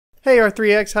Hey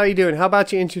R3X, how you doing? How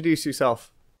about you introduce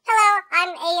yourself? Hello,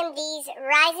 I'm AMD's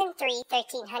Ryzen 3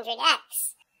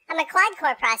 1300X. I'm a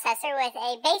quad-core processor with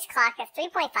a base clock of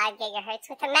 3.5 GHz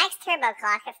with a max turbo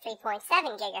clock of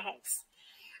 3.7 GHz.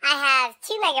 I have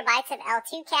 2 megabytes of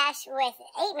L2 cache with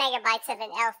 8 megabytes of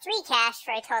an L3 cache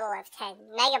for a total of 10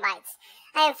 megabytes.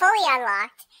 I am fully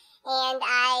unlocked, and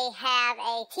I have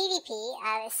a TDP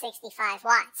of 65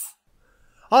 watts.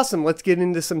 Awesome, let's get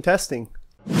into some testing.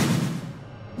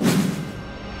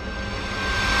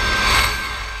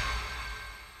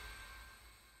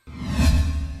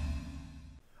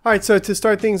 Alright, so to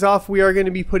start things off, we are going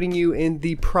to be putting you in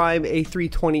the Prime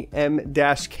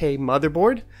A320M-K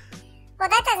motherboard. Well,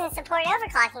 that doesn't support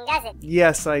overclocking, does it?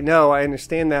 Yes, I know, I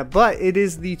understand that, but it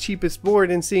is the cheapest board,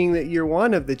 and seeing that you're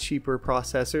one of the cheaper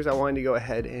processors, I wanted to go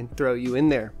ahead and throw you in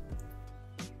there.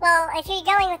 Well, if you're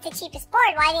going with the cheapest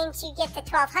board, why didn't you get the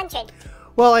 1200?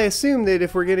 Well, I assume that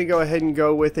if we're going to go ahead and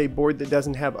go with a board that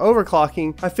doesn't have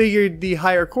overclocking, I figured the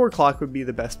higher core clock would be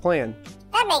the best plan.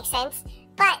 That makes sense.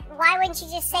 But why wouldn't you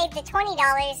just save the $20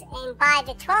 and buy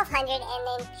the 1200 and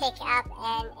then pick up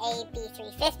an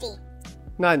AB350?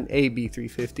 Not an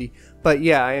AB350, but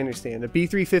yeah, I understand. A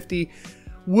B350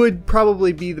 would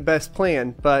probably be the best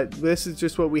plan, but this is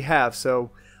just what we have. So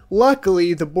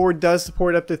luckily, the board does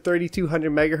support up to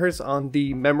 3200 megahertz on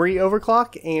the memory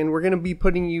overclock, and we're going to be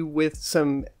putting you with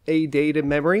some ADATA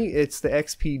memory. It's the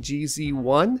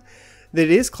XPGZ1. That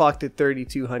is clocked at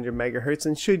 3200 megahertz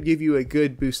and should give you a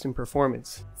good boost in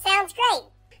performance. Sounds great.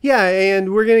 Yeah,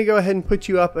 and we're going to go ahead and put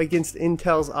you up against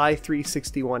Intel's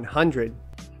i3-6100.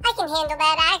 I can handle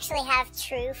that. I actually have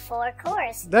true 4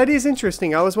 cores. That is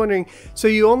interesting. I was wondering, so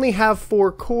you only have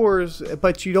 4 cores,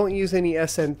 but you don't use any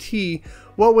SMT.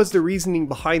 What was the reasoning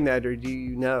behind that, or do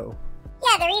you know?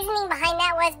 Yeah, the reasoning behind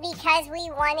that was because we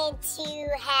wanted to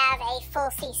have a full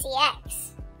CCX.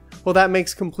 Well, that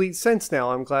makes complete sense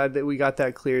now. I'm glad that we got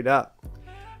that cleared up.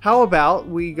 How about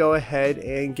we go ahead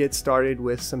and get started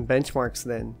with some benchmarks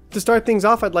then. To start things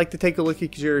off, I'd like to take a look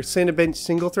at your Cinebench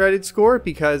single-threaded score,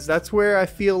 because that's where I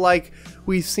feel like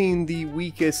we've seen the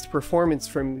weakest performance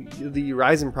from the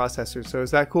Ryzen processor. So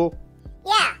is that cool?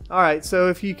 Yeah. Alright, so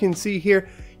if you can see here,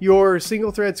 your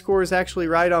single-thread score is actually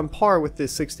right on par with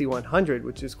this 6100,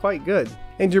 which is quite good.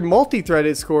 And your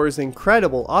multi-threaded score is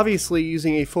incredible. Obviously,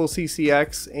 using a full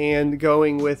CCX and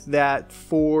going with that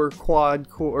 4 quad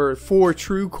core or 4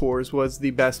 true cores was the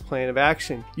best plan of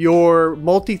action. Your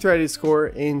multi-threaded score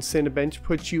in Cinebench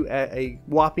puts you at a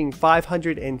whopping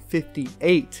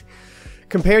 558.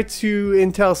 Compared to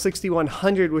Intel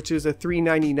 6100, which is a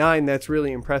 399, that's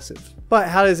really impressive. But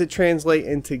how does it translate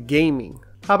into gaming?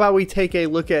 How about we take a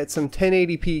look at some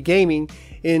 1080p gaming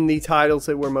in the titles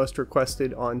that were most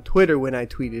requested on Twitter when I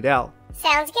tweeted out.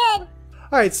 Sounds good.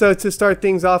 Alright, so to start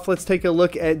things off, let's take a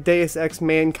look at Deus Ex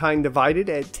Mankind Divided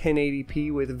at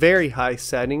 1080p with very high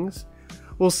settings.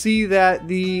 We'll see that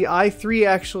the i3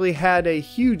 actually had a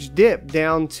huge dip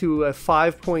down to a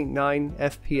 5.9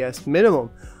 FPS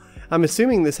minimum. I'm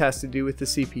assuming this has to do with the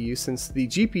CPU, since the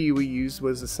GPU we used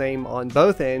was the same on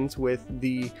both ends with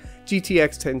the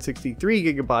GTX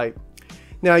 1063GB.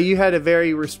 Now you had a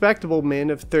very respectable min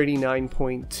of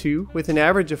 39.2 with an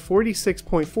average of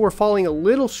 46.4, falling a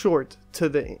little short to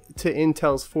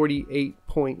Intel's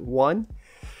 48.1,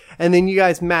 and then you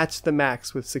guys matched the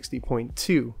max with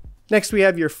 60.2. Next we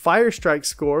have your Firestrike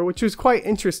score, which was quite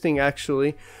interesting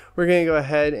actually. We're going to go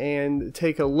ahead and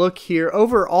take a look here.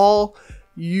 Overall,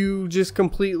 you just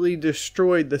completely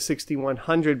destroyed the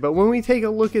 6100, but when we take a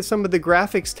look at some of the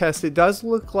graphics tests, it does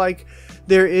look like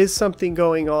there is something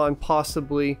going on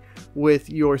possibly with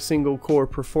your single core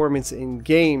performance in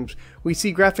games. We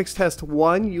see graphics test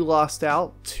 1, you lost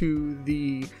out to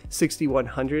the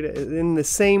 6100, and the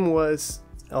same was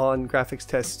on graphics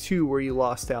test 2 where you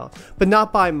lost out, but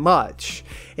not by much.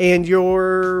 And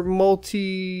your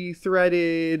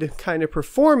multi-threaded kind of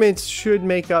performance should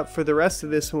make up for the rest of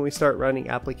this when we start running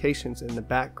applications in the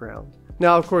background.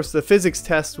 Now, of course, the physics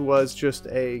test was just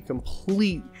a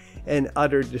complete and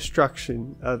utter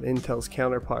destruction of Intel's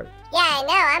counterpart. Yeah, I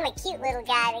know. I'm a cute little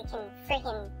guy that can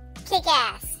freaking kick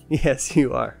ass. Yes,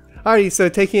 you are. Alrighty, so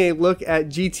taking a look at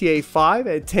GTA 5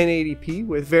 at 1080p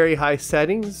with very high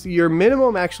settings, your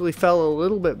minimum actually fell a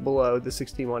little bit below the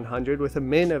 6100 with a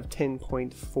min of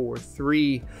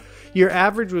 10.43. Your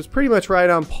average was pretty much right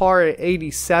on par at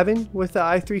 87 with the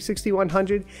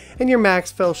i3-6100, and your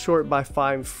max fell short by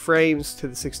 5 frames to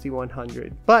the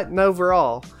 6100. But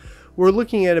overall, we're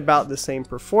looking at about the same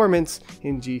performance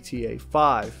in GTA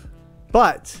 5.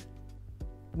 But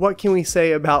what can we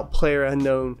say about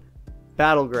PlayerUnknown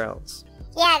Battlegrounds?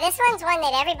 Yeah, Yeah, this one's one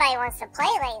that everybody wants to play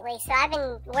lately, so I've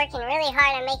been working really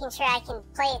hard on making sure I can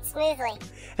play it smoothly.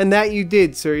 And that you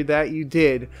did, sir, that you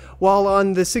did. While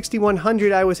on the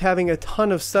 6100 I was having a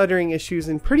ton of stuttering issues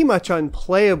and pretty much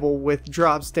unplayable with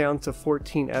drops down to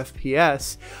 14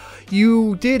 FPS.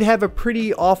 You did have a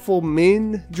pretty awful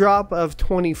min drop of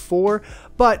 24,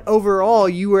 but overall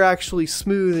you were actually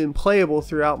smooth and playable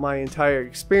throughout my entire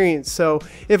experience. So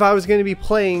if I was going to be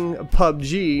playing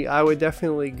PUBG, I would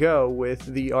definitely go with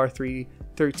the R3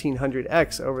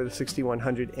 1300X over the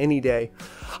 6100 any day.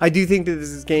 I do think that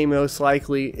this game most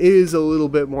likely is a little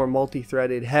bit more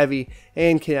multi-threaded heavy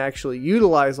and can actually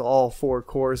utilize all 4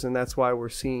 cores, and that's why we're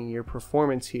seeing your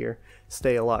performance here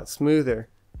stay a lot smoother.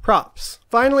 Props.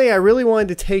 Finally, I really wanted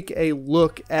to take a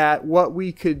look at what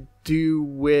we could do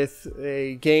with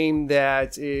a game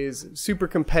that is super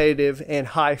competitive and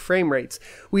high frame rates.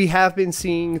 We have been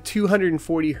seeing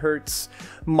 240 Hz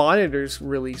monitors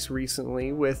release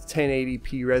recently with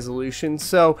 1080p resolution,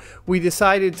 so we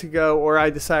decided to go, or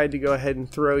I decided to go ahead and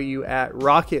throw you at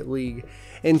Rocket League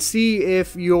and see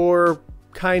if your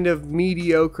kind of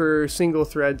mediocre single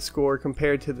thread score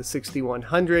compared to the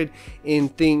 6100 in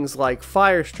things like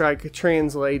Firestrike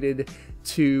translated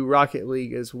to Rocket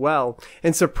League as well.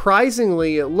 And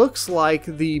surprisingly, it looks like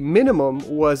the minimum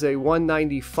was a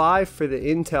 195 for the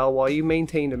Intel, while you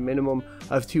maintained a minimum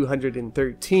of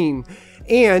 213.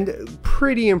 And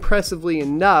pretty impressively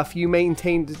enough, you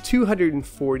maintained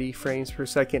 240 frames per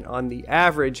second on the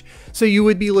average, so you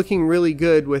would be looking really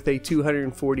good with a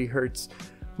 240 Hz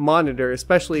monitor,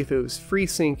 especially if it was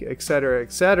FreeSync, etc.,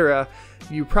 etc.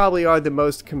 You probably are the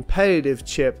most competitive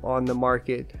chip on the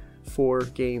market for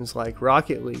games like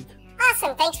Rocket League.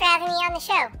 Awesome, thanks for having me on the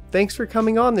show. Thanks for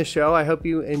coming on the show. I hope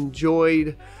you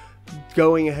enjoyed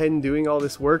going ahead and doing all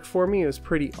this work for me. It was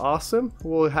pretty awesome.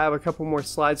 We'll have a couple more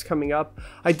slides coming up.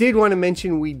 I did want to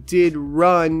mention we did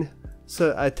run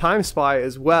a time spy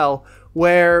as well,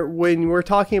 where when we're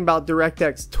talking about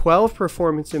DirectX 12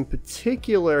 performance in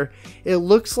particular, it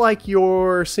looks like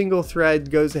your single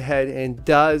thread goes ahead and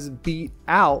does beat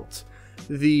out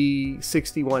the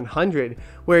 6100,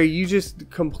 where you just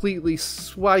completely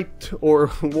swiped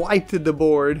or wiped the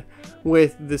board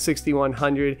with the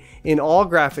 6100 in all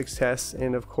graphics tests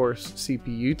and of course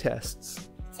CPU tests.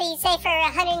 So you say for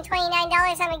 $129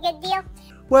 I'm a good deal?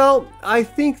 Well, I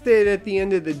think that at the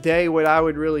end of the day, what I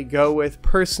would really go with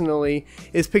personally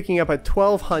is picking up a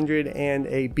 1200 and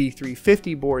a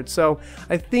B350 board. So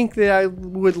I think that I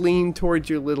would lean towards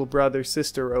your little brother,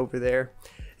 sister over there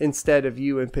instead of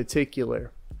you in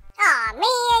particular. Aw,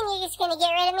 man, you're just gonna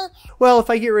get rid of me? Well, if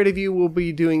I get rid of you, we'll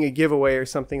be doing a giveaway or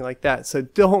something like that. So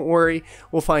don't worry,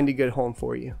 we'll find a good home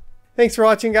for you. Thanks for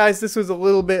watching, guys. This was a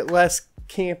little bit less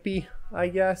campy, I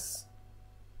guess.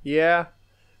 Yeah.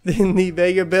 Than the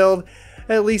Vega build.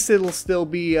 At least it'll still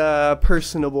be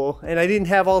personable, and I didn't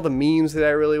have all the memes that I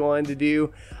really wanted to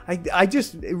do. I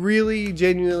just really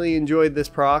genuinely enjoyed this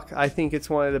proc. I think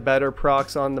it's one of the better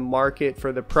procs on the market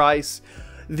for the price.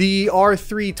 The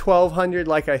R3 1200,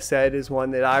 like I said, is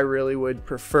one that I really would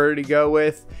prefer to go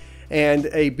with, and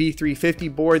a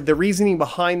B350 board. The reasoning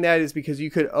behind that is because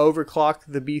you could overclock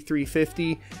the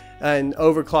B350 and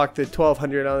overclock the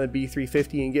 1200 on the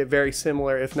B350 and get very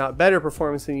similar, if not better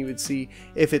performance than you would see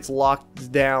if it's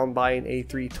locked down by an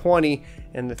A320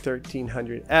 and the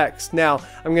 1300X. Now,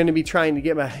 I'm going to be trying to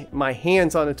get my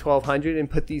hands on a 1200 and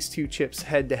put these two chips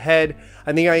head to head.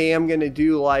 I think I am going to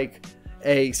do like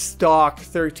a stock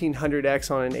 1300X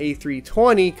on an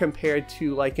A320 compared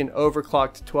to like an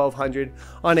overclocked 1200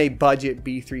 on a budget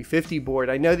B350 board.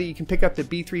 I know that you can pick up the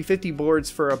B350 boards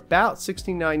for about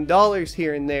 $69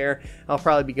 here and there. I'll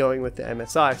probably be going with the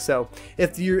MSI. So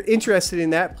if you're interested in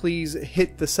that, please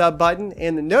hit the sub button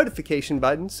and the notification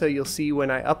button so you'll see when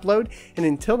I upload. And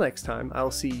until next time, I'll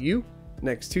see you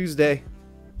next Tuesday.